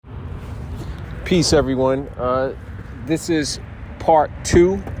Peace, everyone. This is part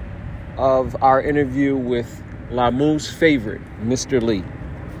 2 of our interview with Lamou's favorite, Mr. Lee.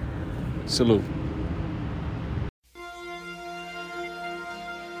 Salute.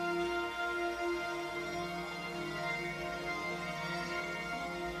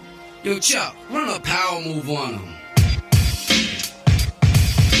 Yo, Chuck, run a power move on him.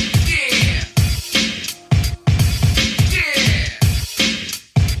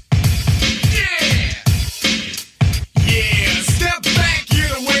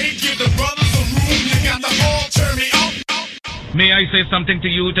 May I say something to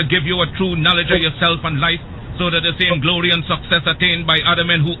you to give you a true knowledge of yourself and life, so that the same glory and success attained by other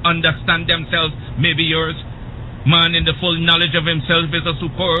men who understand themselves may be yours? Man in the full knowledge of himself is a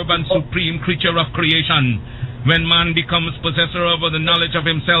superb and supreme creature of creation. When man becomes possessor of the knowledge of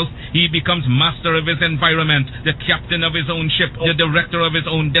himself, he becomes master of his environment, the captain of his own ship, the director of his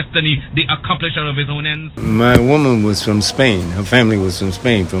own destiny, the accomplisher of his own ends. My woman was from Spain. Her family was from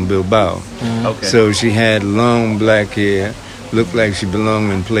Spain, from Bilbao. Okay. So she had long black hair. Looked like she belonged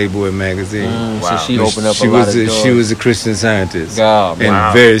in Playboy magazine. Wow. So she opened up a lot of doors. She was a Christian Scientist. God, and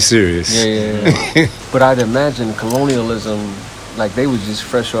wow. Very serious. Yeah. But I'd imagine colonialism, like they was just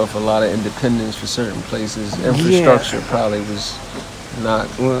fresh off a lot of independence for certain places. Infrastructure probably was not.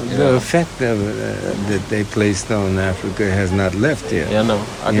 Well, the effect of it that they placed on Africa has not left yet. Yeah, I know.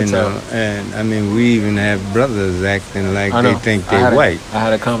 I can tell. And I mean, we even have brothers acting like they think they're white. I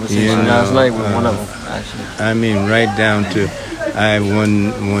had a conversation last night with one of them, actually. I mean, right down to, I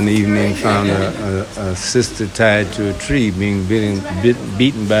one evening found a sister tied to a tree being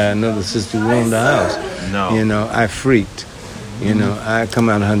beaten by another sister who owned the house. No. You know, I freaked. You know, I come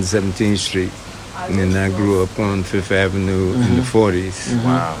out 117th Street, and I grew up on Fifth Avenue in the 40s.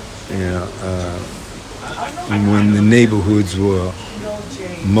 Wow. You know, when the neighborhoods were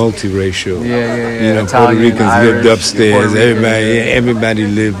multiracial. Yeah. You know, Italian, Puerto Ricans Irish, lived upstairs. Everybody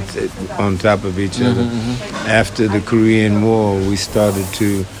lived on top of each other. After the Korean War, we started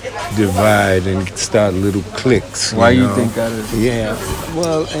to divide and start little cliques. Why you think that is? Yeah.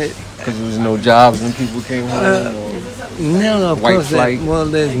 Well, because there was no jobs when people came home. No, of White course. flight.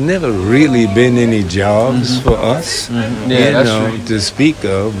 There's never really been any jobs for us. Yeah, that's true. To speak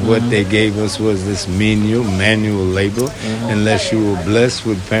of. What they gave us was this manual labor. Unless you were blessed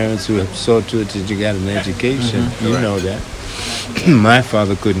with parents who saw to it that you got an education, you know that. My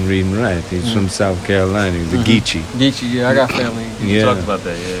father couldn't read and write. He's from South Carolina. He was a Geechee. Geechee, yeah, I got family. You talked about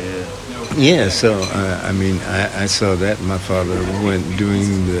that, yeah. Yeah, so, I saw that. My father went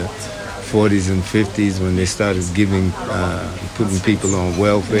during the 40s and 50s when they started putting people on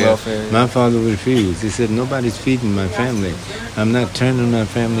welfare. My father refused. He said, nobody's feeding my family. I'm not turning my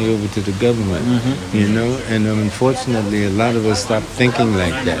family over to the government, you know? And unfortunately, a lot of us stopped thinking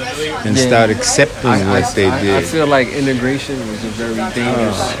like that and start accepting what they did. I feel like integration was a very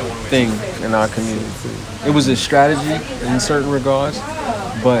dangerous thing in our community. It was a strategy in certain regards,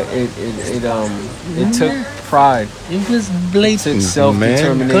 but it took pride. It was blatant,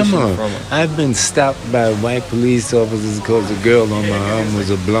 self-determination. Man, come on. From it. I've been stopped by white police officers because a girl on my arm was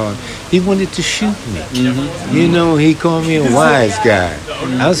a blonde. He wanted to shoot me. You know, he called me a wise guy.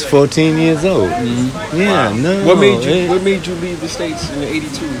 I was 14 years old. Yeah, no. What made you leave the States in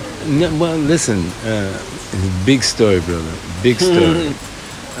 '82? No, well, listen, big story, brother. Big story.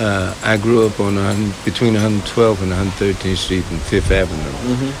 I grew up on between 112th and 113th Street and Fifth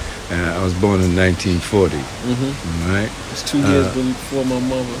Avenue. I was born in 1940. Right? It's 2 years before my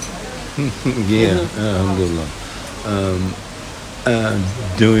mother. Yeah, alhamdulillah.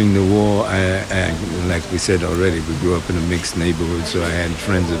 During the war, I, like we said already, we grew up in a mixed neighborhood, so I had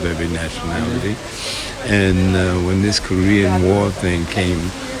friends of every nationality. And when this Korean War thing came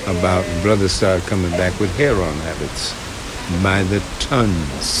about, brothers started coming back with heroin habits. By the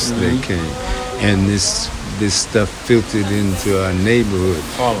tons they came. And this stuff filtered into our neighborhood.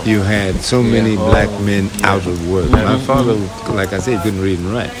 You had so many black men out of work. My father, like I said, couldn't read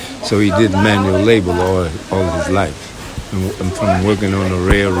and write. So he did manual labor all his life. And from working on the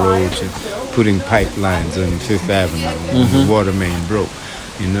railroads and putting pipelines on Fifth Avenue when the water main broke.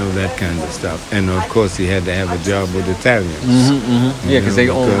 You know, that kind of stuff. And of course he had to have a job with Italians. Yeah, because they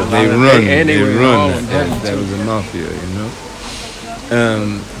own they run that. That was a mafia, you know.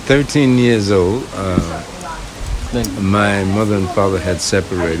 13 years old, my mother and father had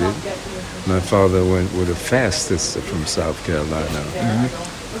separated. My father went with a fast sister from South Carolina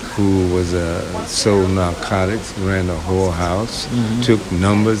who was sold narcotics, ran a whorehouse, took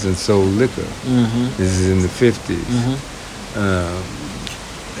numbers and sold liquor. This is in the 50s.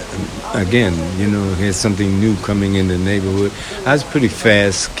 again, here's something new coming in the neighborhood. I was a pretty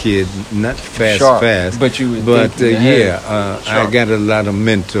fast kid, not Sharp, fast, but you would think I got a lot of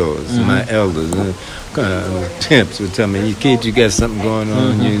mentors, my elders. Temps would tell me, "You kid, you got something going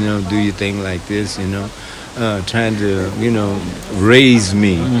on, do your thing like this, trying to, raise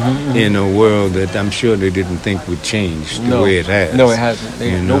me in a world that I'm sure they didn't think would change the way it has. No, it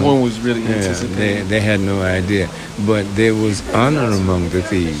hasn't. No one was really anticipating. They had no idea. But there was honor among the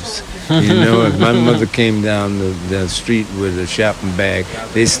thieves. If my mother came down the street with a shopping bag,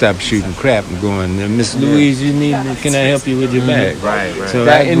 they stopped shooting crap and going, "Miss Louise, can I help you with your bag?" Right. So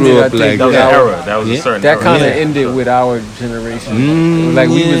that I grew up like That was an that. era. That was a certain That era. kind of ended with our generation. Like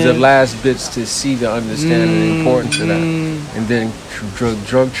we was the last bits to see the understanding and importance of that. And then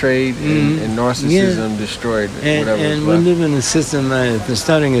drug trade and narcissism destroyed whatever And was we left. live in a system,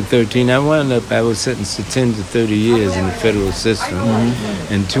 starting at 13, I was sentenced to 10 to 30 years in the federal system,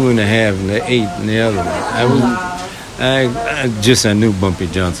 and 2.5 and 8 in the other one. I knew Bumpy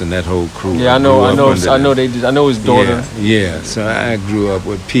Johnson, that whole crew. Yeah, I know his daughter. Yeah. So I grew up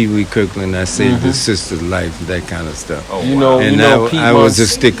with Pee Wee Kirkland. I saved his sister's life, that kind of stuff. Oh, And I was a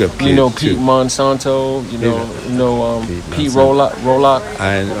stick-up kid. Pete too. Monsanto. Pete Pete Rolock.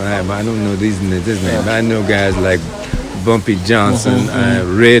 I don't know this name. I know guys like Bumpy Johnson,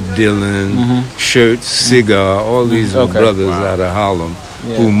 Red Dillon, Shirts, Cigar, all these brothers out of Harlem,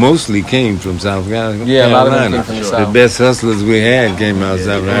 who mostly came from South Carolina. Yeah, a lot of them came from the South. The best hustlers we had came out of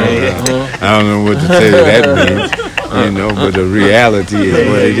South Carolina. I don't know what to tell you that means, but the reality is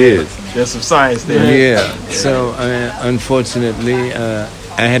what it is. There's some science there. Yeah. So, unfortunately, I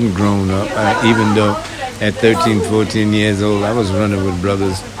hadn't grown up, even though at 13, 14 years old, I was running with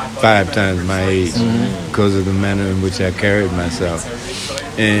brothers 5 times my age because of the manner in which I carried myself.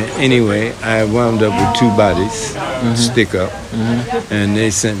 And anyway, I wound up with 2 bodies, stick up, and they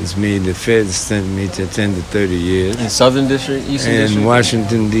sentenced me, the feds sent me to 10 to 30 years. In Southern District, Eastern District? In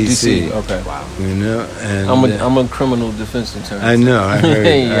Washington, D.C. Okay. And I'm a criminal defense attorney. I know, I heard.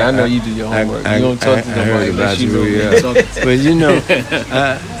 Yeah, I know you do your homework. You don't talk to I nobody heard unless about you know you, who you're talking to.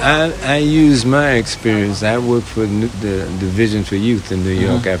 But I used my experience. I worked for the Division for Youth in New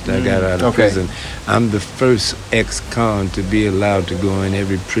York after I got out of prison. I'm the first ex-con to be allowed to go in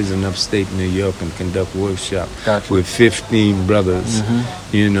every prison upstate New York and conduct workshops with 15 brothers,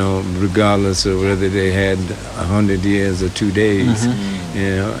 regardless of whether they had 100 years or 2 days,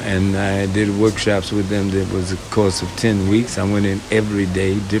 and I did workshops with them that was a course of 10 weeks. I went in every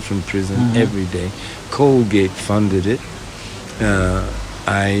day, different prison every day. Colgate funded it.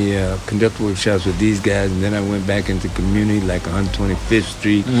 I conducted workshops with these guys, and then I went back into community, like 125th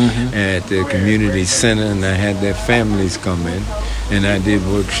Street at the community center, and I had their families come in, and I did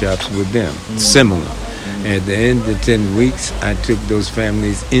workshops with them, similar. At the end of 10 weeks, I took those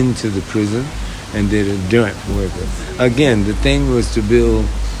families into the prison and did a joint work. Again, the thing was to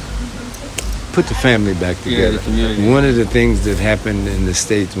put the family back together. One of the things that happened in the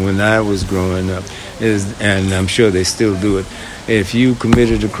States when I was growing up is, and I'm sure they still do it, if you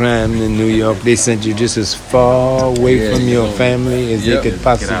committed a crime in New York, they sent you just as far away from your family as they could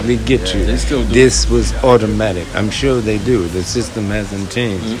possibly get you. They still do. This was automatic. I'm sure they do. The system hasn't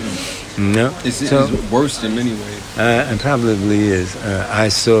changed. No, It's worse in many ways. it probably is. I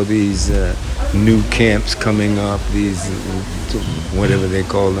saw these new camps coming up, these whatever they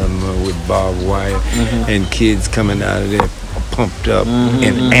call them, with barbed wire, and kids coming out of there pumped up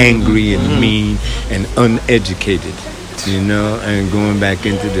and angry and mean and uneducated, and going back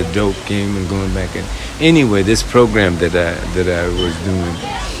into the dope game and going back in. Anyway, this program that I was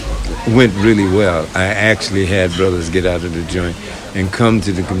doing went really well. I actually had brothers get out of the joint and come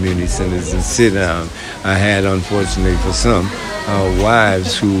to the community centers and sit down. I had, unfortunately for some,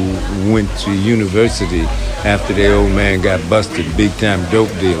 wives who went to university after their old man got busted, big-time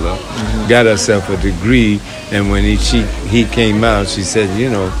dope dealer, got herself a degree, and when he came out, she said,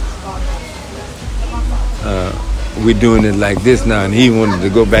 we're doing it like this now, and he wanted to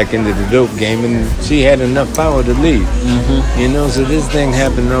go back into the dope game, and she had enough power to leave. So this thing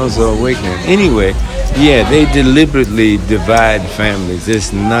happened also awakening. Anyway, they deliberately divide families.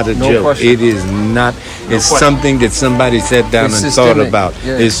 It's not a joke. Question. It is not. It's something that somebody sat down It's and systemic. thought about.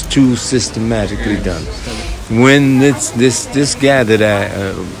 Yeah. It's too systematically done. When this guy that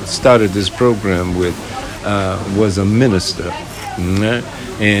I started this program with was a minister,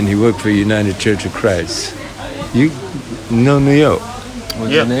 and he worked for United Church of Christ. You know New York?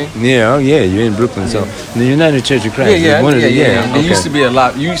 What's your name? Yeah, you're in Brooklyn. So the United Church of Christ. Yeah. Okay. It used to be a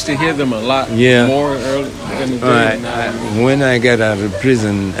lot. You used to hear them a lot more early in the day. When I got out of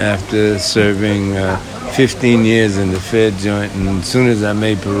prison after serving 15 years in the Fed joint, and as soon as I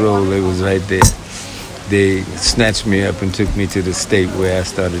made parole, it was right there. They snatched me up and took me to the state where I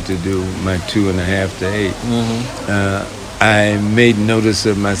started to do my 2.5 to 8. I made notice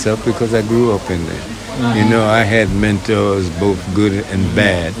of myself because I grew up in there. You know, I had mentors, both good and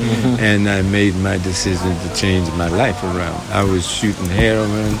bad, and I made my decision to change my life around. I was shooting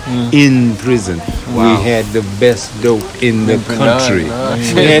heroin in prison. Wow. We had the best dope in the country.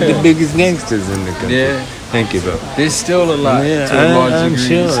 We had the biggest gangsters in the country. Yeah. Thank you, bro. There's still a lot Yeah, to a large I'm degree.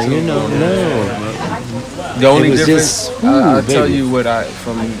 sure. still You know, going on. no. The only It was difference, just, I'll tell baby. you what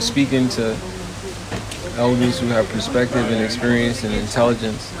from speaking to elders who have perspective and experience and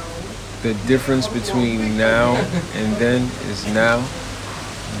intelligence, the difference between now and then is now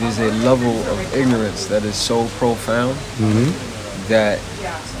there's a level of ignorance that is so profound that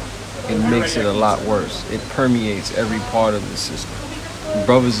it makes it a lot worse. It permeates every part of the system.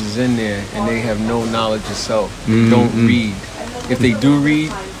 Brothers is in there and they have no knowledge of self. They don't read. If they do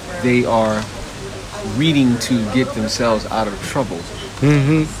read, they are reading to get themselves out of trouble.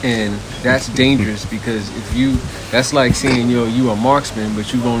 And that's dangerous because that's like saying you a marksman,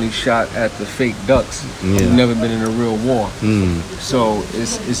 but you've only shot at the fake ducks. You've never been in a real war. So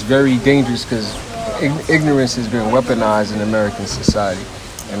it's very dangerous because ignorance has been weaponized in American society,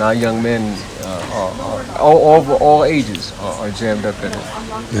 and our young men all ages are jammed up in it.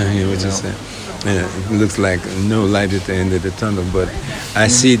 I hear what you're saying. Yeah, it looks like no light at the end of the tunnel, but I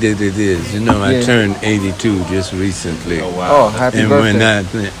see that it is. You know, I turned 82 just recently. Oh, happy And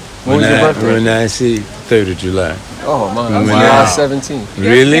birthday! when was your birthday? when I see 3rd of July. Oh man, I'm Wow. July 17.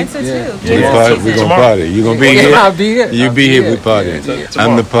 Really? Yeah. We're gonna party. You gonna be here? I'll be here. You be here. We party.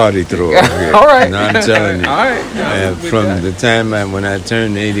 I'm the party thrower. Here. All right. No, I'm telling you. All right. From the time when I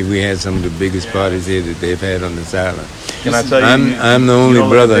turned 80, we had some of the biggest parties here that they've had on this island. Can I tell you? I'm the only don't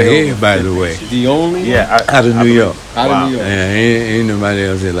brother look here, by the way, The only Yeah. out of New York. out of New York. Yeah, ain't nobody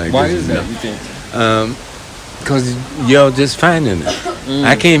else here like Why this. is that? You think? Because y'all just finding it.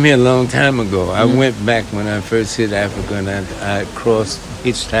 I came here a long time ago. I went back when I first hit Africa, and I crossed,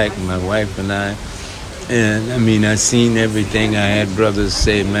 hitchhiked, my wife and I. And I mean, I seen everything. I had brothers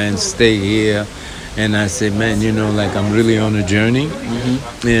say, man, stay here. And I said, man, you know, like I'm really on a journey.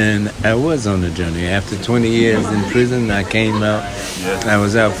 And I was on a journey. After 20 years in prison, I came out. I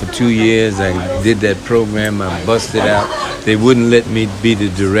was out for 2 years. I did that program. I busted out. They wouldn't let me be the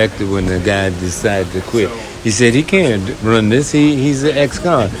director when the guy decided to quit. He said, he can't run this. He's an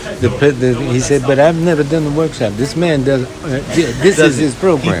ex-con. He said, but I've never done a workshop. This man does, this is his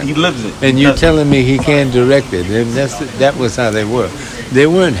program. He lives it. And you're telling me he can't direct it. And that was how they were. They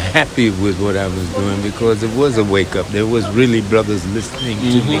weren't happy with what I was doing because it was a wake-up. There was really brothers listening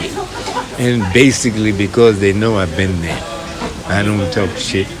to me. And basically because they know I've been there. I don't talk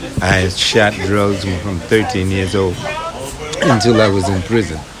shit. I shot drugs from 13 years old until I was in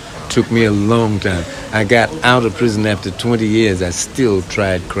prison. Took me a long time. I got out of prison after 20 years. I still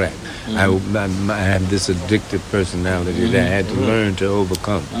tried crack. I have this addictive personality that I had to learn to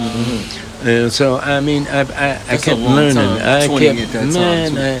overcome. And so, I mean, I kept a long learning. time. I 20 kept, at that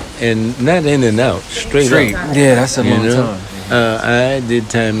time, man, and not in and out, straight up. Yeah, that's a You long know? time. I did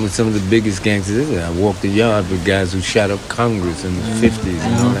time with some of the biggest gangsters. I walked the yard with guys who shot up Congress in the 50s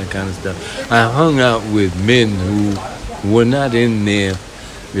and all that kind of stuff. I hung out with men who were not in there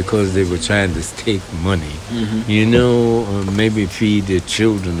because they were trying to take money, you know, or maybe feed their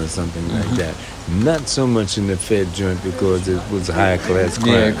children or something like that. Not so much in the Fed joint because it was high class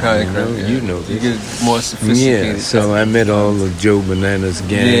crime. Yeah, kind of you know? crap. Yeah. You know You this. get more sophisticated. Yeah, so I met all of Joe Bananas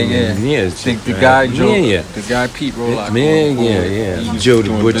gang. Yeah. And The guy Joe, Yeah. the guy Pete Rollock. Yeah. Joe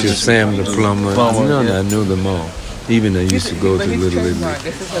the Butcher, Sam the Plumber. I know them all. Even I used to go to Little Italy.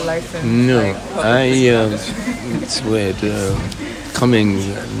 This is a license. No, I swear coming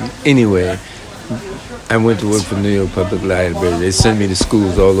anyway. I went to work for New York Public Library. They sent me to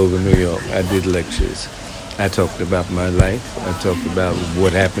schools all over New York. I did lectures. I talked about my life. I talked about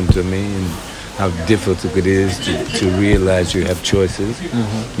what happened to me and how difficult it is to realize you have choices,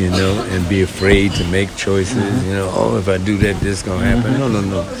 you know, and be afraid to make choices. You know, oh, if I do that, this is gonna happen.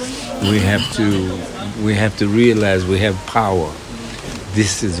 No. We have to realize we have power.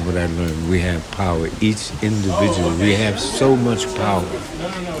 This is what I learned. We have power. Each individual, we have so much power,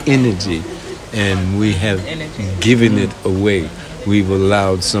 energy, and we have given it away. We've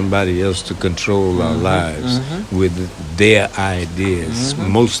allowed somebody else to control our lives with their ideas,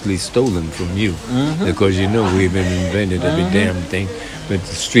 mostly stolen from you. Because you know we've invented every damn thing with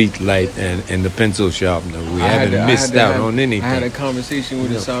the street light and the pencil sharpener. We haven't missed out on anything. I had a conversation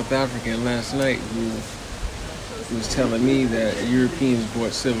with a South African last night who was telling me that Europeans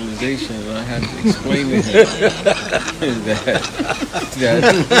brought civilization, and I had to explain to him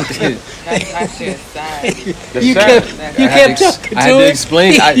That's actually a side. you kept talking to him. I had to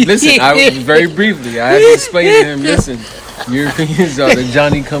explain. Very briefly, I had to explain to him. Listen, Europeans are the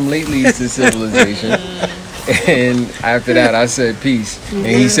Johnny-come-latelys to civilization. And after that, I said peace. And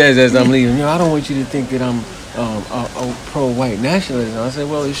he says as I'm leaving, I don't want you to think that I'm pro-white nationalism. I said,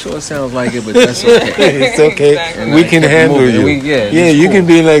 well, it sure sounds like it, but that's okay. It's okay. Exactly. We can handle you. You cool. can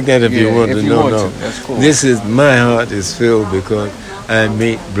be like that if you want to. No. That's cool. This is, my heart is filled because I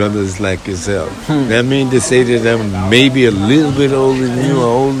meet brothers like yourself. That means to say that I'm maybe a little bit older than you or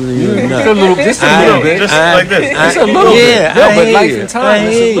older than you or not. Just a little bit. Just like this. Just a little bit. No, but life and time,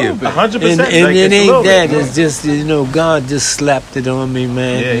 it's a little bit. 100%. And it ain't that. It's just, God just slapped it on me,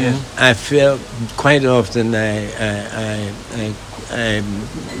 man. Yeah. I felt quite often I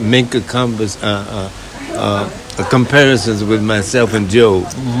make comparisons with myself and Job.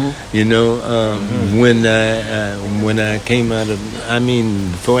 When I came out of,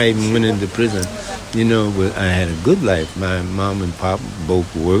 before I even went into prison, I had a good life. My mom and pop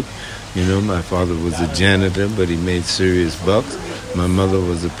both worked. My father was a janitor, but he made serious bucks. My mother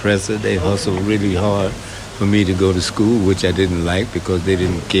was a presser. They hustled really hard for me to go to school, which I didn't like because they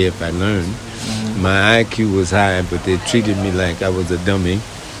didn't care if I learned. My IQ was high, but they treated me like I was a dummy,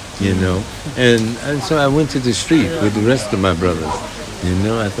 And so I went to the street with the rest of my brothers.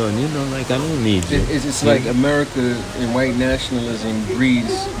 I thought, I don't need you. It's like America and white nationalism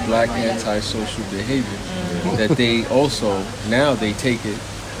breeds black antisocial behavior. That they also, now they take it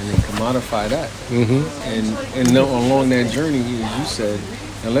and they commodify that. And along that journey, as you said,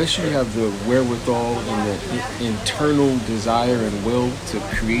 unless you have the wherewithal and the internal desire and will to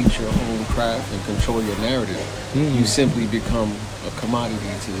create your own craft and control your narrative, you simply become a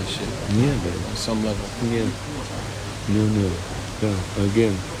commodity to this shit. Yeah, baby. On some level. Yeah. No.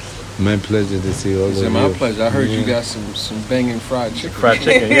 Again, my pleasure to see all of you. It's my pleasure. I heard you got some banging fried chicken. Fried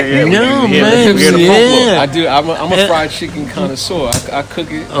chicken, yeah. No, we man, hear the yeah. I do. I'm a fried chicken connoisseur. I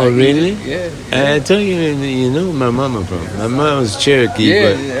cook it. Oh, really? Yeah. I tell you, my mama from. My mom was Cherokee,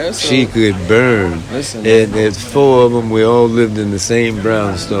 but she could burn. Listen, There's 4 of them. We all lived in the same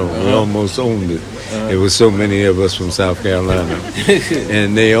brownstone. We almost owned it. There was so many of us from South Carolina,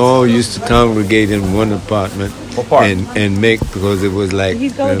 and they all used to congregate in one apartment and make, because it was like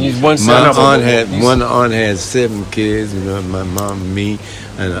one aunt had 7 kids. My mom, me,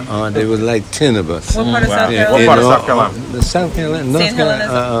 and an aunt. There was like 10 of us. What part of South Carolina? What part of South Carolina? South Carolina, North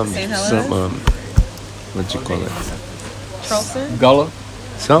Carolina. St. Helena? What you call it? Charleston? Gullah.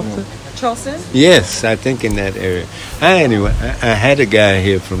 Something. Charleston? Yes, I think in that area. Anyway, I had a guy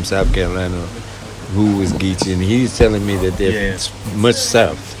here from South Carolina who was Geechee, and he's telling me that they're much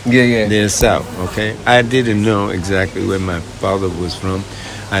south. Yeah. They're south, okay? I didn't know exactly where my father was from.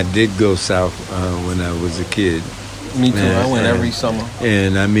 I did go south when I was a kid. Me too. I went every summer.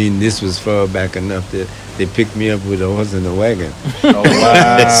 And this was far back enough that they picked me up with a horse and a wagon. Oh,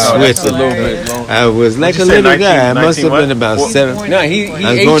 wow. That's a little bit long. I was like a little guy. I must have been about 7. No, I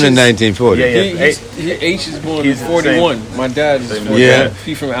was born in 1940. H is born in 41. My dad is 41. Yeah.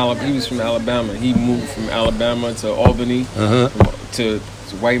 He was from Alabama. He moved from Alabama to Albany. To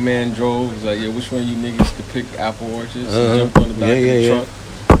white man drove. He was like, which one of you niggas could pick apple orchards? Jumped on the back of the truck.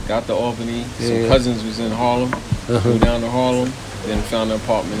 Got to Albany. Some cousins was in Harlem. Flew down to Harlem. Then found an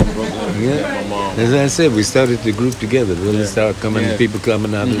apartment in Brooklyn. Met my mom. As I said, we started the group together. Really started people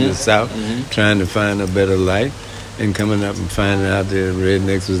coming out of the South, trying to find a better life, and coming up and finding out that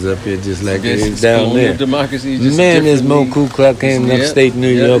rednecks was up here just like it is down there. Democracy just man, there's more Ku Klux Klan in upstate New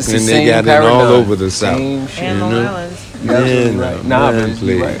York, and they got it all over the South. And Long Island.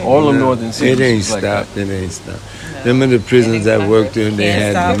 Right. All of northern cities. It ain't stopped. It ain't stopped. Them are the prisons I worked in. They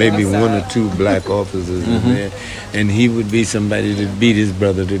had maybe 1 or 2 black officers in there, and he would be somebody that beat his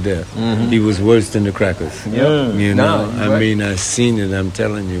brother to death. He was worse than the crackers. I seen it. I'm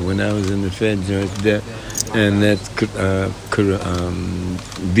telling you, when I was in the Fed joint there, and that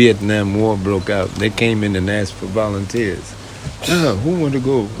Vietnam War broke out, they came in and asked for volunteers. Who want to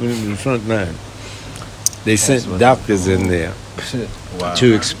go in the front line? They sent doctors in there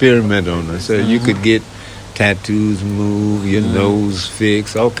to experiment on us, so you could get tattoos moved, your nose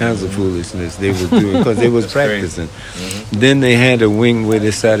fixed, all kinds of foolishness they were doing because they was practicing. Then they had a wing where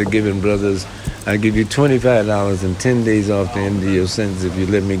they started giving brothers, I'll give you $25 and 10 days off the end of your sentence if you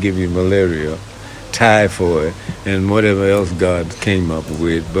let me give you malaria, typhoid, and whatever else God came up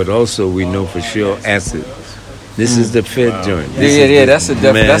with. But also we know for sure acid. This is the Fed joint. They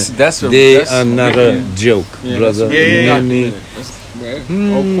are not a joke, brother. Yeah. Right.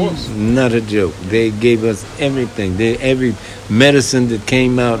 Of course. Not a joke. They gave us everything. Every medicine that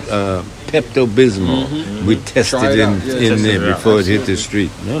came out, Pepto-Bismol, we tested Try it in, out. Yeah, in tested there it out. before it hit the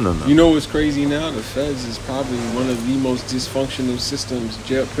street. No. You know what's crazy now? The feds is probably one of the most dysfunctional systems,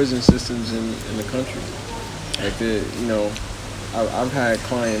 prison systems in the country. Like I've had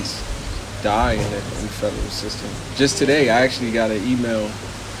clients die in the federal system. Just today, I actually got an email.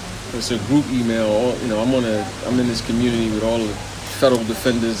 It's a group email. I'm in this community with all the federal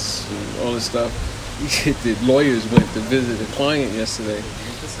defenders and all this stuff. The lawyers went to visit a client yesterday,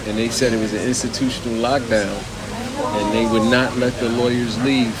 and they said it was an institutional lockdown, and they would not let the lawyers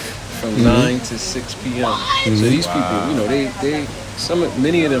leave from 9 to 6 p.m. So these people,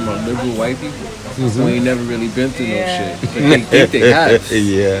 many of them are liberal white people who ain't never really been through no shit, but they think they have.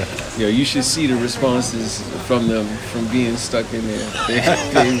 Yeah. You should see the responses from them from being stuck in there.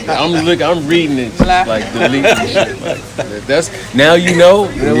 I'm reading it, just like deleting shit. Like, that's now you know.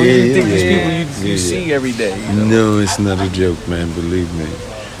 What do you think these people you see every day? No, it's not a joke, man. Believe me.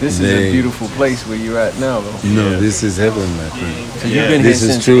 This is a beautiful place where you're at now, though. No, this is heaven, my friend. So you've been This here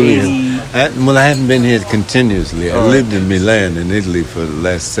is since truly. 80. I haven't been here continuously. I lived in Milan, in Italy, for the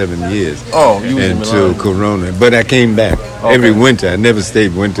last 7 years. Oh, you was in until Milan. Corona. But I came back every winter. I never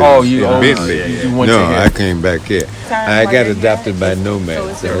stayed winter in Italy. You went No, to here. I came back here. I got adopted by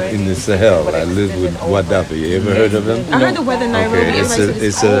nomads in the Sahel. I lived with Wadafi. You ever heard of them? I heard the weather in Nairobi. Okay,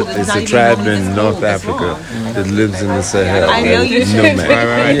 it's a tribe in North Africa that lives in the Sahel. I know you They're should.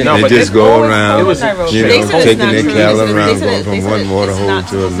 nomads. No, They but just it go was around, Nairobi. you They know, said it's taking not their true. cattle They around, said going it- from they said one it- water it's hole not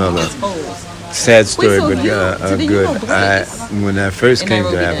to true. another. Exposed. Sad story, so but then you good. know Blaze When I first in came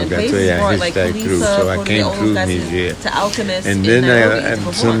to Nairobi Africa, I then. told you I Blaze brought, hitchhiked through, Lisa, so I Cody, came all through those guys Niger. to Alchemist And in then Nairobi to a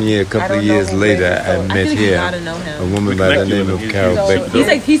perform. couple of years later, I met think you here gotta know him. a woman by the name of Carol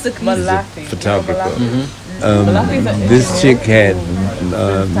Beckler, He's a photographer. This chick had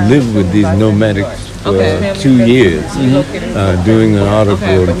lived with these nomadics for 2 years, doing an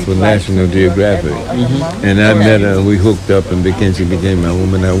article for National Geographic. And I met her, we hooked up, and she became my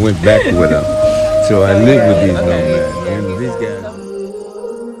woman. I went back with her. So I lived with these nomads. And these guys.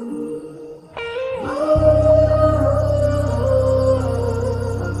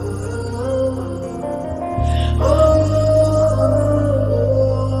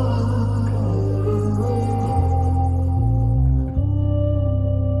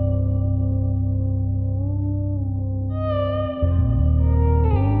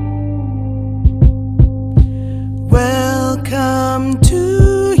 Welcome to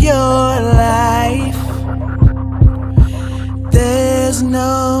your life. There's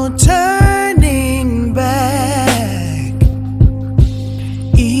no turning back.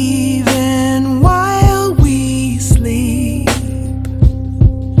 Even while we sleep,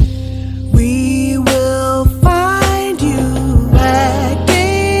 we will find you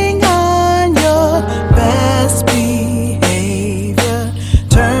acting on your best behavior.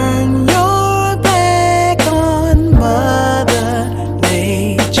 Turn your back on Mother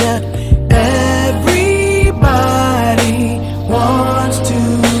Nature. Everybody wants to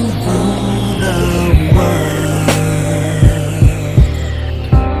rule.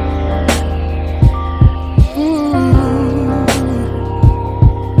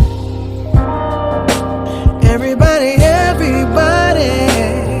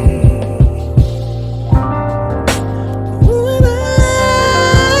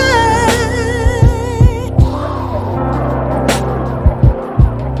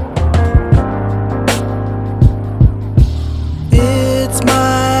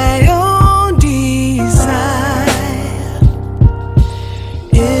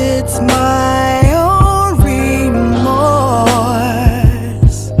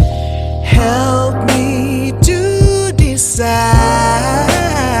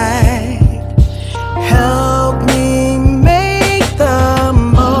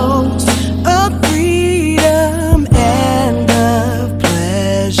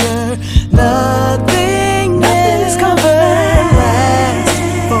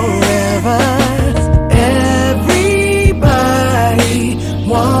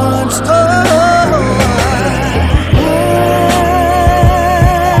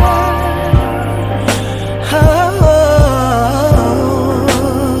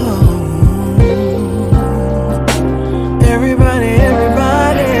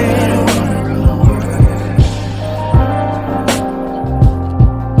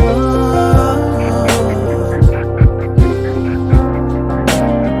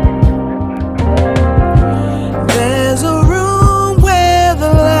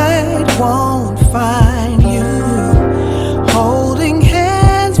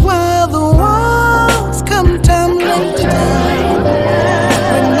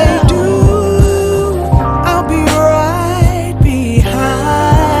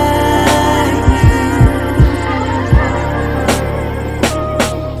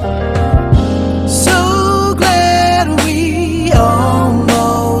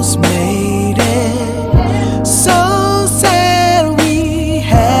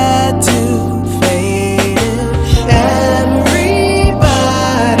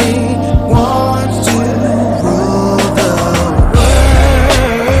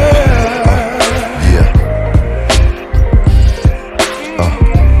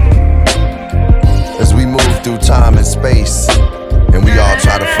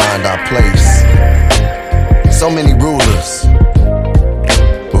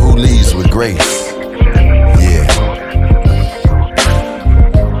 grace. Yeah.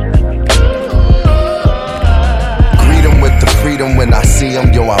 Greet 'em with the freedom when I see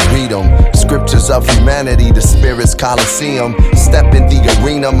 'em, yo, I read 'em. Scriptures of humanity, the spirit's coliseum. Step in the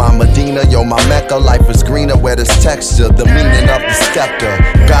arena, my Medina, yo, my Mecca. Life is greener where there's texture, the meaning of the scepter.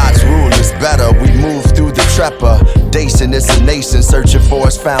 God's rule is better, we move through the trepidation. It's a nation searching for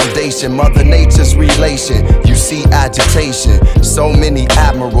its foundation. Mother Nature's relation, you see agitation. So many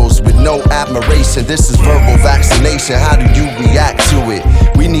admirals with no admiration. This is verbal vaccination, how do you react to it?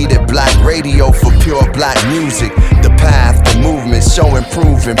 We needed black radio for pure black music. The path, the movement, show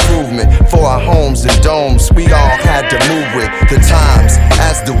improvement. For our homes and domes, we all had to move with the times.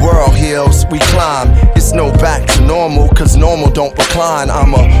 As the world heals, we climb. It's no back to normal, cause normal don't recline.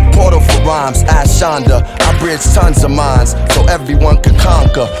 I'm a portal for rhymes, ask Shonda. I bridge tons of minds, so everyone could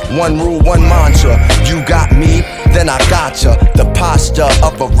conquer. One rule, one mantra. You got me, then I gotcha. The posture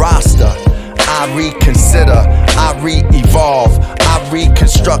of a roster. I reconsider, I re-evolve, I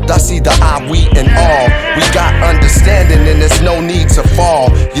reconstruct. I see the I, we, and all. We got understanding and there's no need to fall.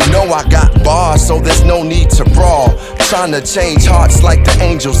 You know I got bars, so there's no need to brawl. Trying to change hearts like the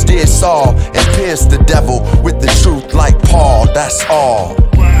angels did Saul, and pierce the devil with the truth like Paul. That's all.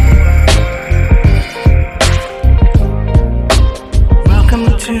 Welcome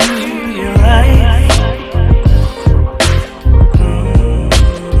to your life.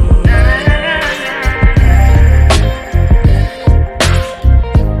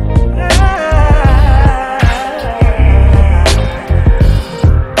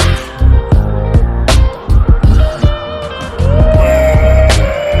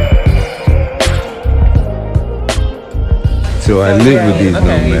 So I live with these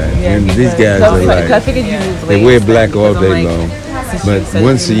nomads, and these guys are like, they wear black all day long. But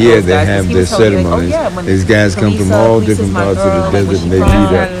once a year they have their ceremonies. These guys come from all different parts of the desert, and they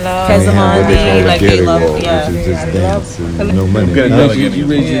meet up and they have what they call a Gary Wall, which is just dance and no money. You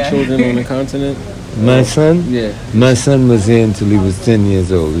raise your children on the continent? My son? Yeah. My son was here until he was 10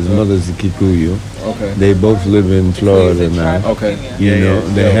 years old. His mother's a Kikuyu. Okay. They both live in Florida now. Okay. You know,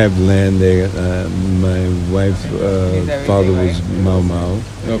 they have land there. My wife's father was Mau Mau.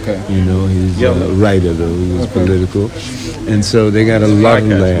 Okay. You know, he's a writer though. He was political. And so they got a lot of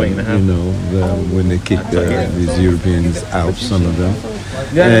land, you know, when they kicked these Europeans out, some of them.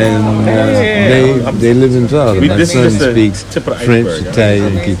 And they live in Florida. My son speaks French,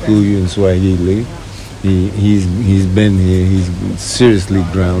 Italian, Kikuyu, and Swahili. He's been here. He's seriously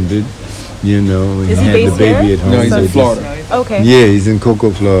grounded. You know, he had the baby at home. No, he's in Florida. Okay. Yeah, he's in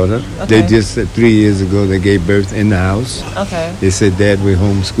Cocoa, Florida. Okay. They just 3 years ago they gave birth in the house. Okay. They said, "Dad, we're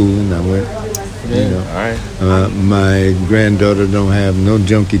homeschooling." I went. You know, All right. my granddaughter don't have no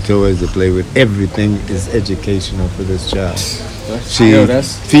junky toys to play with. Everything is educational for this child.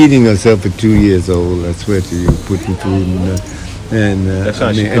 She's feeding herself at 2 years old. I swear to you, putting food in her. And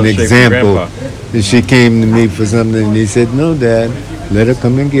I mean, an example, she came to me for something and he said, "No, Dad, let her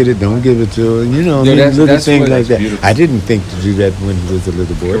come and get it. Don't give it to her." You know, little things like that. Beautiful. I didn't think to do that when he was a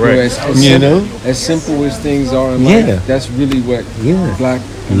little boy. Right. You know? As simple as things are in life, Yeah. that's really what black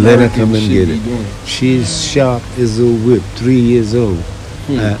Let her Americans come and should get be it. doing. She's sharp as a whip, 3 years old.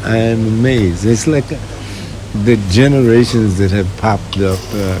 I am amazed. It's like the generations that have popped up,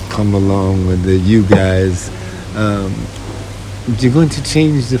 come along with you guys. You're going to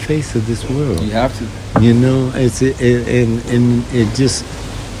change the face of this world. You have to. You know, and it just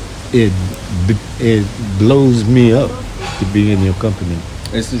it blows me up to be in your company.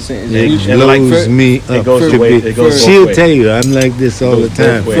 It's the same. It blows me up to be. She'll tell you I'm like this all the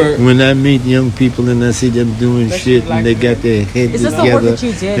time. When I meet young people and I see them doing shit and they got their head together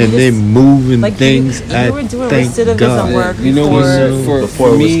and they moving things, I thank God. You know what?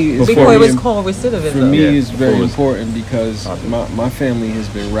 For me, before it was called recidivism. For me, it's very important because my family has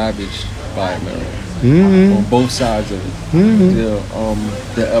been ravaged by America. On both sides of it.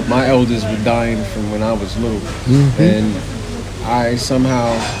 My elders were dying from when I was little, and I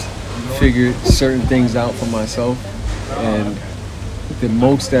somehow figured certain things out for myself, and the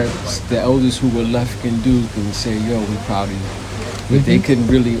most that the elders who were left can do can say, "Yo, we proud of you," but they couldn't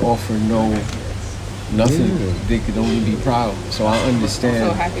really offer nothing. They could only be proud. So I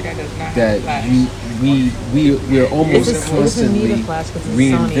understand that we're almost constantly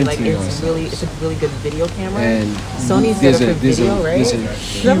reinventing ourselves. It's a really good video camera. And Sony's better for video, right?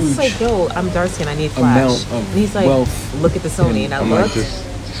 There's I was like, yo, I'm dark skin, I need flash. And he's like, look at the Sony, and I looked.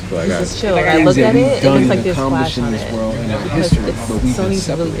 Just chill. Like, I look at it, it looks like there's flash on it. Because Sony's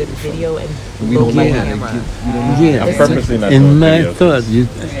a really good video and low light camera. I'm purposely not in doing my videos. thought,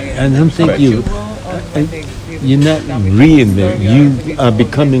 and I'm thinking You're not reinventing. You are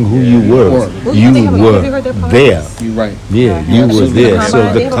becoming who you were. You were there. You're right. Yeah, you were there. So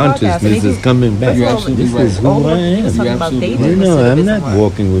the They have a consciousness is coming back. You're absolutely This right. is who I am. You know, I'm not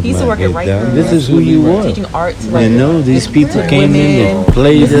walking with my head down. This is who you are. Teaching art. You know, these people came in and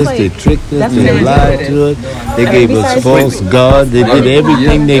played us, they tricked us, they lied to us, they gave us false God, they did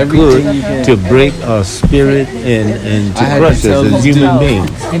everything they could to break our spirit and to crush us as human beings.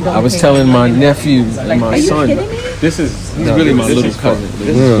 I was telling my nephew and my son, this is really my little cousin.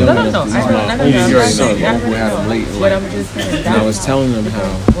 This is my son who had him late. And I was telling them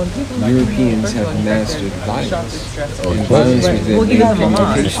how Europeans have mastered violence. And violence was their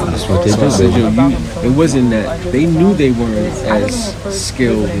communication. That's what they So I do. said, it wasn't that. They knew they weren't as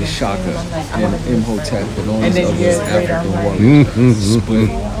skilled as Shaka and Imhotep and all these other African warriors. But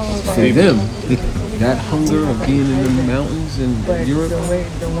for them, that hunger of being in the mountains in Europe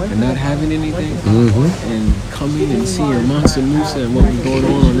and not having anything and coming and seeing Mansa Musa and what was going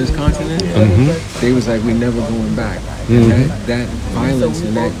on this continent, they was like, we're never going back. And that violence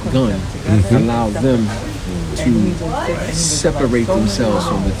and that gun allowed them to separate themselves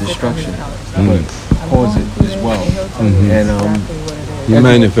from the destruction, but cause it as well. And You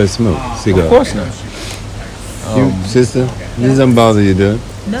mind if I smoke? Cigar? of course not. You, sister, this doesn't bother you, does it?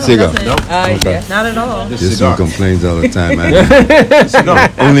 No, Cigar. yeah, not at all. This one complains all the time.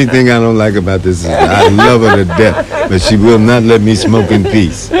 Only thing I don't like about this is I love her to death, but she will not let me smoke in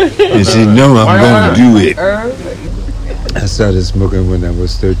peace. And she know I'm going to do it. I started smoking when I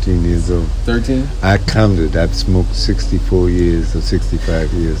was 13 years old. 13? I counted. I've smoked 64 years or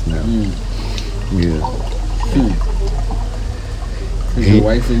 65 years now. Yeah. Does your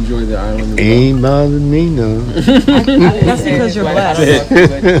wife enjoy the island? Ain't bothered me, no. That's because you're blessed.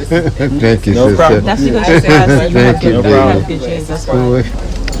 Thank you, No sister. problem. That's because you're blessed. You have Thank you, good, baby. have good genes. That's why.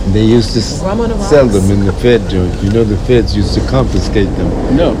 They used to sell them in the Fed joint. You know, the Feds used to confiscate them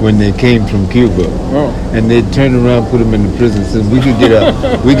when they came from Cuba, and they'd turn around, put them in the prison. Said we could get a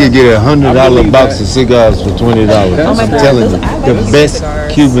 $100 box of cigars for $20. Oh my I'm God, telling you, I like the Cuban best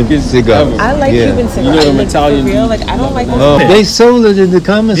cigars. Cuban cigars. I like Cuban cigars. You know them like, Italian for real, like I don't like They sold it in the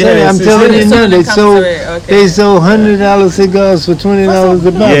commissary. Yeah, I'm it's telling you now, in the they sold commissary, okay. they sold $100 cigars for $20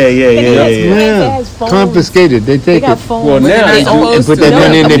 a box. Yeah. Confiscated. They take got it. phones. Well, now They're they not do, supposed and put to. that No,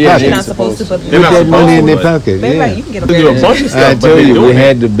 money in their they're pocket. not supposed to, but Put that money in their pocket. Right, Yeah. you can get a They do a bunch of I stuff, but told they you, do we it.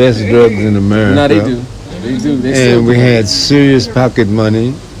 had the best drugs in America. No, they do. They do. They still And we do. had serious pocket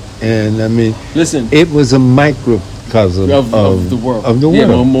money. And I mean, Listen, it was a microcosm of the world. Of the Yeah,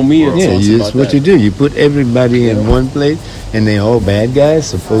 world. Momia Yeah, talks it's about what that. you do. You put everybody in one place, and they all bad guys,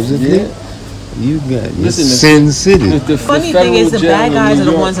 supposedly. Yeah. You got Listen, Sin City. the funny thing is the bad guys are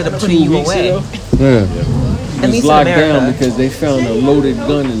the ones that are putting you away. Yeah. At It least was in locked down America. because they found a loaded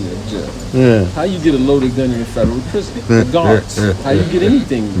gun in the jail. Yeah. How you get a loaded gun in a federal prison? The guards. How you get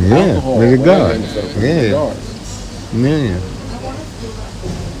anything? Yeah, Alcohol. with the whatever, guards. in the federal prison, Yeah. the guards.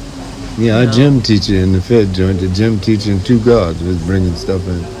 Yeah. Yeah, our gym teacher in the Fed joint, the gym teacher and two guards was bringing stuff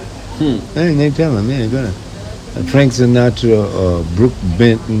in. And they tell him, man, go ahead. Frank Sinatra, Brooke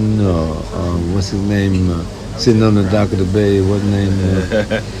Benton, what's his name, sitting on the dock of the bay, what's his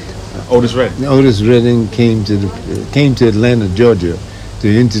name? Otis Redding. Otis Redding came to Atlanta, Georgia,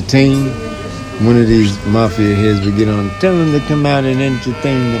 to entertain. One of these mafia heads would get on, tell them to come out and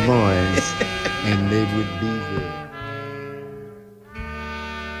entertain the boys, and they would be there.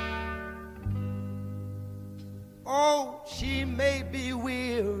 Oh, she may be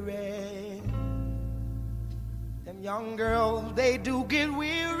weary. Them young girls, they do get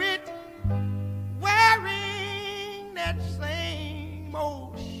wearied wearing that same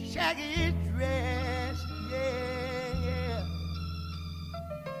old shaggy dress. Yeah.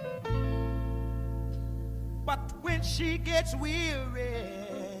 But when she gets weary,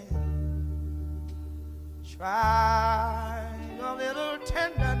 try a little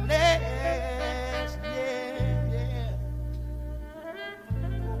tenderness. Yeah. Oh,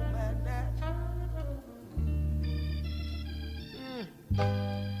 man.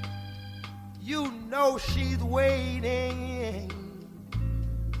 You know she's waiting,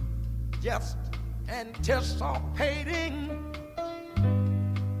 just anticipating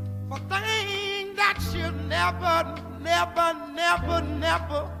for things that she'll never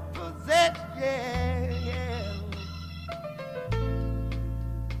possess. Yeah.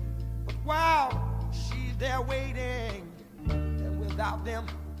 But while she's there waiting, and without them,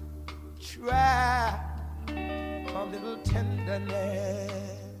 try a little tenderness.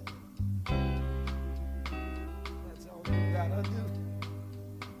 That's all you gotta do.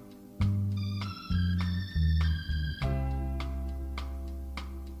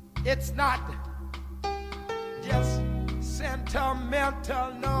 It's not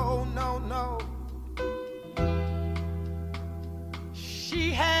sentimental, no, no, no.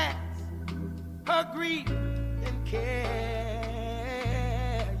 She has her grief and care,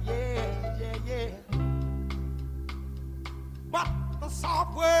 yeah, yeah, yeah. But the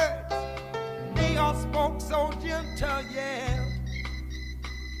soft words, they all spoke so gentle, yeah.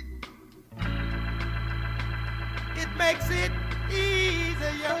 It makes it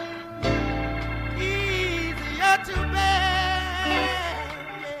easier to bear,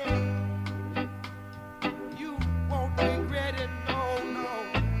 yeah. You won't regret it, no, no.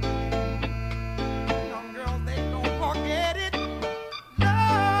 Some girls, they don't forget it.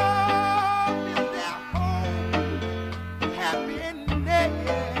 Love is their home, happiness,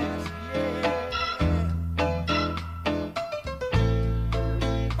 yeah.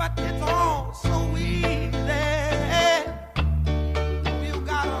 But it's all so easy. All you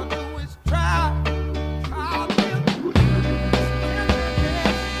gotta do is try.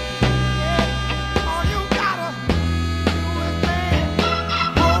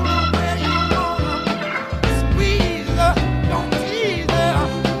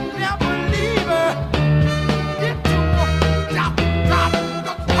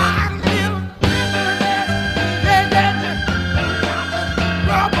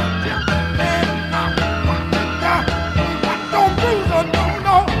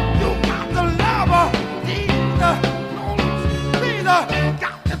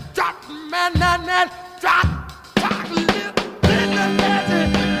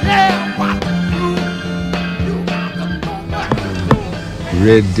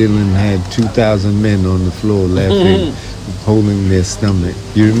 Red Dillon had 2,000 men on the floor laughing, holding their stomach.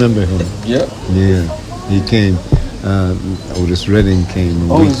 You remember him? Yep. Yeah. He came, Otis Redding came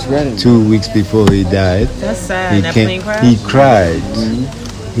 2 weeks before he died. That's sad. He that came, plane crash? he cried.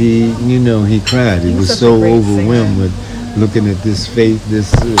 He cried. He was so overwhelmed with looking at this face,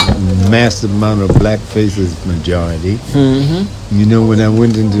 this massive amount of black faces, majority. You know, when I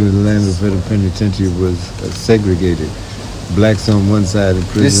went into the Atlanta Federal Penitentiary, it was segregated. Blacks on one side of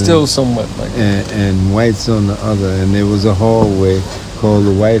prison. It's still somewhat like that. And whites on the other. And there was a hallway called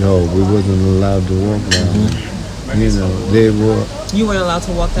the White Hall. We wasn't allowed to walk down. You know, they were... You weren't allowed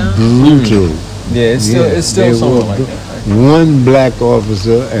to walk down? Brutal. Yeah, it's still somewhat like that. One black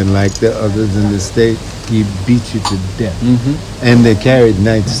officer, and like the others in the state, he beat you to death. And they carried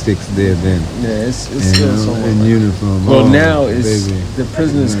nightsticks there then. Yeah, it's still somewhat in like uniform. Well, now the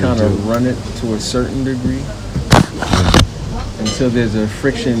prisoners kind of run it to a certain degree. Until there's a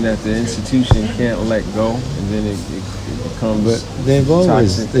friction that the institution can't let go, and then it becomes. But the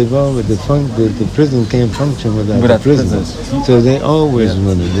prison can't function without the prisoners. So they always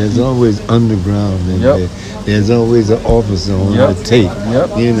run it. There's always underground in there. There's always an officer on the tape.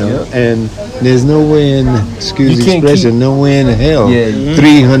 You know, and there's no way in, excuse the expression, no way in hell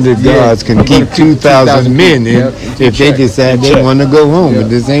 300 guards can keep 2,000 men in if they decide they want to go home at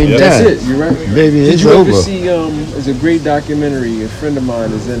the same time. That's it. You're right. Baby, it's over. Did you ever see? There's a great documentary. A friend of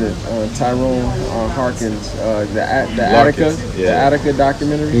mine is in it. Tyrone Harkins. The Attica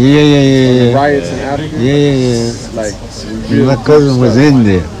documentary. The riots in Attica. Like my cousin was in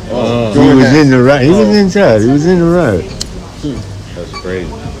there. He was in the riot. He was inside. He was in the riot. That's crazy.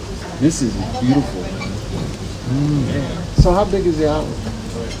 This is beautiful. So how big is the island?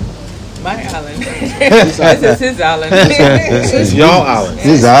 My island. This is his island. This is y'all island. This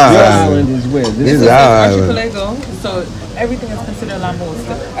is our island. Is where? This is our archipelago. So everything is considered Lamu.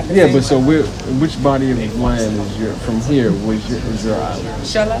 Yeah, but so which body of land is from here? Is your island?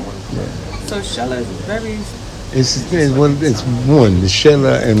 Shella. Yeah. So Shella is very. It's one. The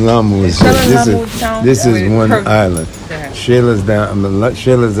Shella and Lamu is this is one island. Shella's down.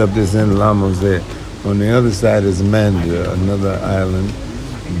 Shella's up this end. Lamu's there. On the other side is Manda, another island,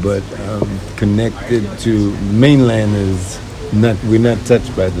 but connected to mainland is not. We're not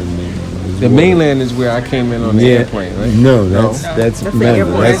touched by the mainland. The mainland is where I came in on the airplane, right? No, that's Manda.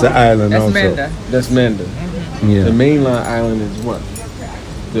 That's the island also. That's Manda. Yeah. The mainland island is what?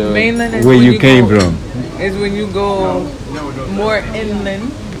 The mainland is where you came from. Is when you go more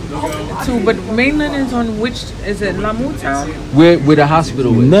inland but mainland is on which, is it Lamu Town? Where the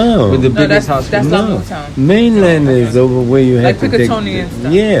hospital is? No. Where the biggest hospital? That's Lamu Town. Mainland is over where you have to take... Like Picatinny and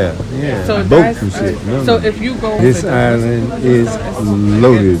stuff. Yeah. So boat and shit. So if you go... This island is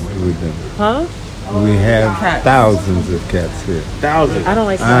loaded with them. Huh? We have thousands of cats here. Thousands? I don't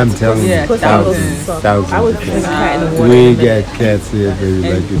like cats. I'm telling you, thousands. I was putting a cat in the water. We got cats here,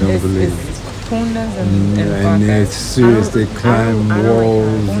 baby, like you don't believe. And they're serious. They climb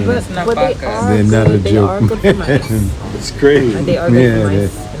walls. But they're not a joke. It's crazy. And they are good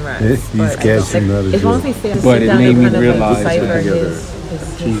for mice and He's catching another. As long as they stay but it made me realize that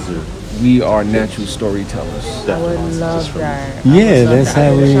we are natural storytellers. I would love that. Yeah, that's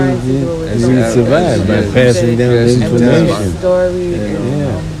how we survive, by passing down information.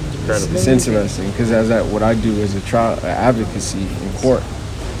 It's interesting because what I do as a trial advocacy in court,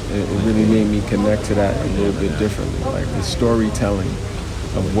 it really made me connect to that a little bit differently, like the storytelling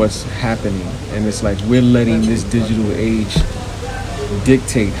of what's happening. And it's like we're letting this digital age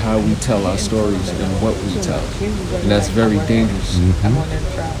dictate how we tell our stories and what we tell, and that's very dangerous.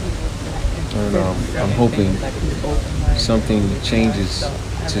 And I'm hoping something changes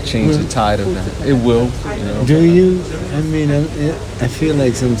to change the tide of that. It will, you know. Do you? I mean, I feel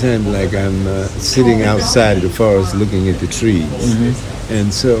like sometimes like I'm sitting outside of the forest looking at the trees,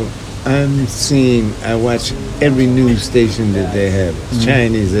 and so I'm seeing. I watch every news station that they have. It's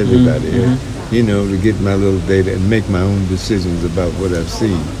Chinese, everybody. You know, to get my little data and make my own decisions about what I've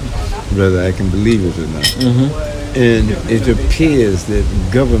seen, whether I can believe it or not. And it appears that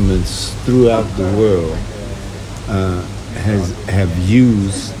governments throughout the world have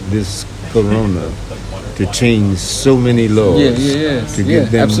used this corona to change so many laws, to give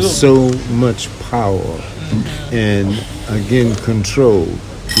them so much power and, again, control.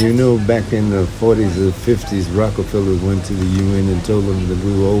 You know, back in the 40s or 50s, Rockefeller went to the UN and told them that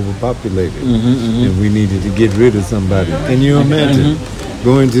we were overpopulated and we needed to get rid of somebody. Can you imagine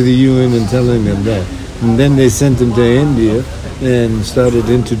going to the UN and telling them that? And then they sent them to India and started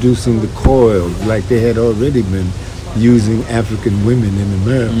introducing the coils like they had already been using African women in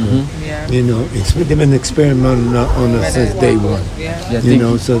America. You know, they've been experimenting on us since day one. You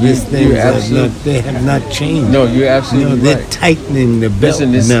know, so these things have not changed. No, you're absolutely right. They're tightening the belt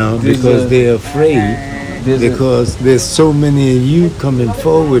now because they're afraid. Because there's so many of you coming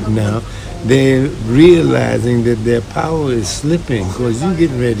forward now. They're realizing that their power is slipping because you're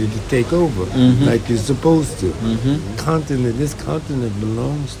getting ready to take over like you're supposed to. This continent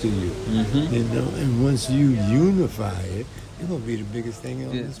belongs to you, you know. And once you unify it, you're gonna be the biggest thing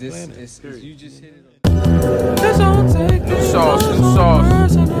on this planet. You just hit it. New sauce.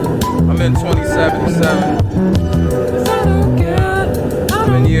 I'm in 2077.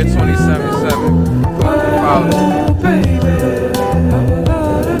 I'm in year 2077.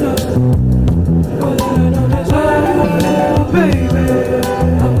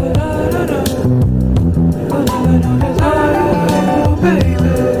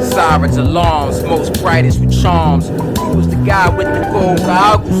 Sirens, alarms, most brightest with charms. He was the guy with the gold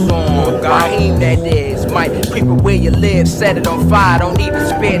goggles on. Raheem, that is. Might creep where you live, set it on fire, don't even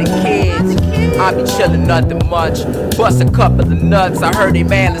spare the kids. I be chillin', nothing much. Bust a couple of nuts, I heard they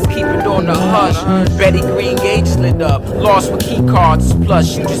man, let's keep it on the hush. Betty Green gauge lit up, lost with key cards.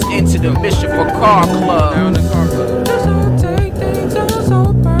 Plus, you just entered the mission for car club. Just don't take things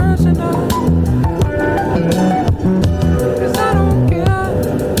so personal.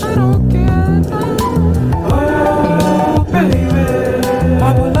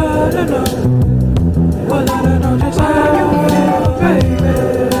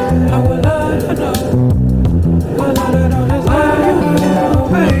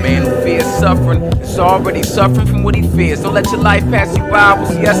 Suffering, is already suffering from what he fears. Don't let your life pass you by,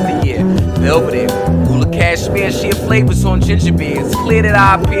 was yesteryear. Velvet, cooler cashmere, sheer flavors on ginger beer. It's clear that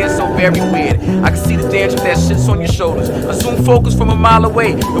I appear so very weird. I can see the danger that shit's on your shoulders. Assume focus from a mile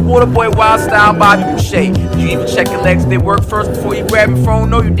away. The Waterboy Wild Style, Bobby Boucher. Did you even check your legs? They work first before you grab your phone?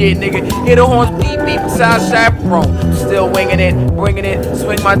 No, you did, nigga. Hear the horns beep beep beside chaperone. Still winging it, bringing it,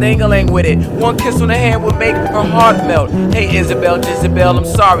 swing my ding-a-ling with it. One kiss on the hand would make her heart melt. Hey Isabel, Jezebel, I'm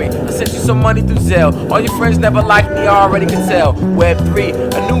sorry. I sent you some money through Zelle. All your friends never liked me, I already can tell. Web 3,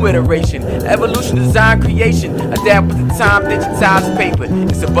 a new iteration. Evolution, design, creation. Adapt with the time, digitized paper.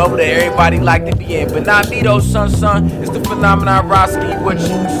 It's a bubble that everybody like to be in. But not me though, son. It's the phenomenon, Roski, what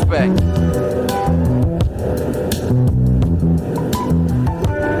you expect.